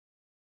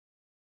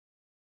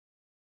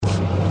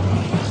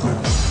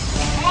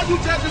you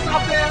judges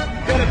out there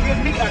better give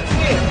me a 10.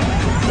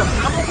 Cause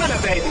I'm a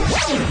winner, baby.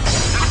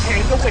 I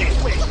came to win.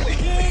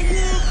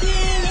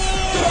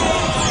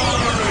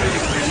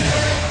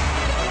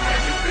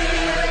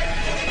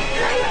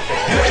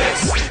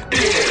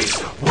 This is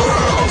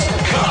World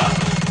Cup.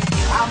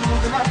 I'm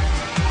moving up.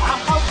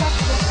 I'm hooked up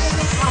to the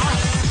finish line.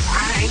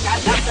 I ain't got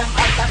nothing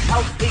but the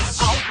trophy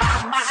on my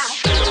mind.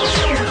 Just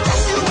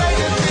you wait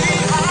and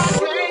see. I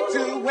came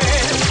to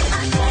win.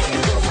 I came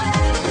to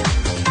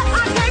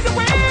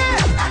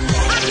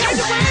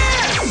win.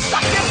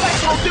 Nothing they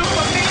gon' do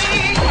for me.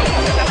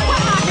 That's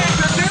what I came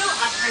to do.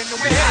 I came to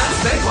win. Yes,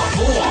 they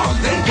perform.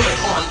 They put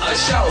on a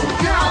show.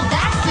 Girl,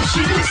 that's the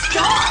shooting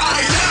star.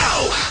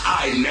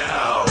 I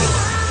know.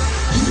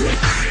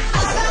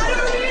 I gotta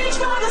reach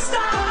for the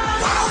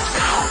stars.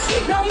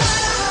 No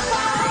matter how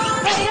far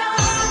they are,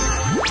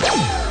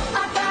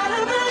 I gotta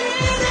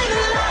believe in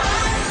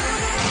love.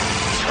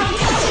 I'm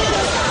catching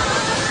the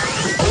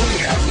stars. Only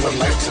have one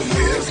life to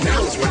live. Now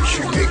is what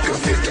you make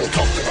of it. Don't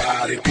talk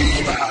about it, be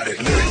about it.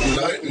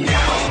 Learn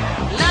now.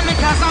 Love me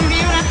 'cause I'm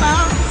beautiful.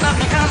 Love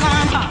me 'cause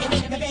I'm hot.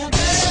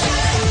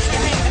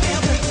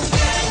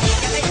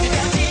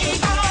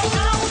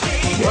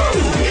 Whoa,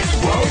 it's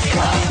World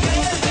Cup.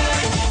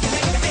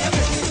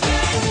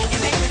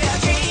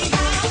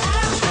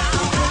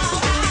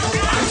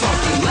 I'm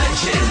talking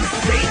legends,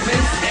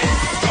 statements, and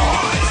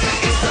stars.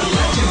 It's the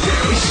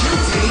legendary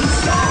shooting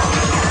star.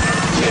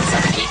 Let's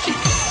have a kiki.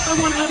 I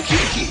want to have a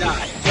kiki.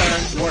 Nine,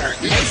 turn, work.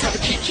 Let's have a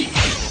kiki.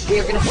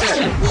 We're gonna flirt,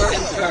 work,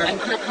 and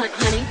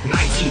honey.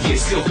 19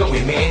 years still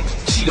going, man.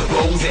 She the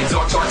bows and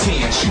dark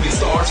 10. Shooting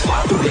stars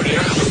fly through the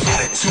air with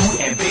attitude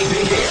and big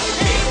hair.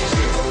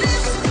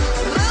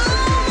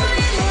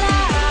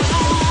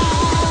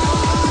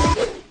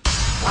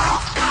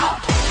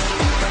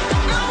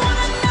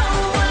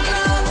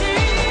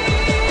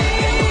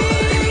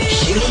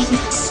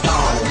 Shooting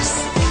stars.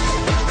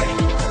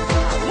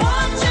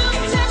 Want you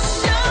to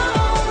show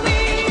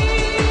me.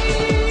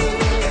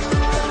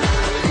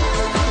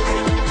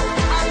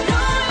 I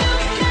know you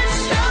can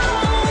show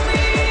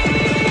me.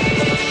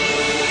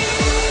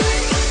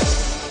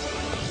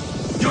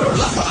 Your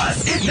love for us,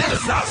 it never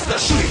stops. The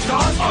shooting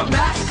stars are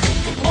back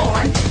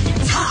on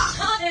top.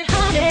 Honey,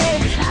 honey,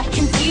 I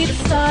can see the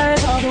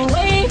stars all the way.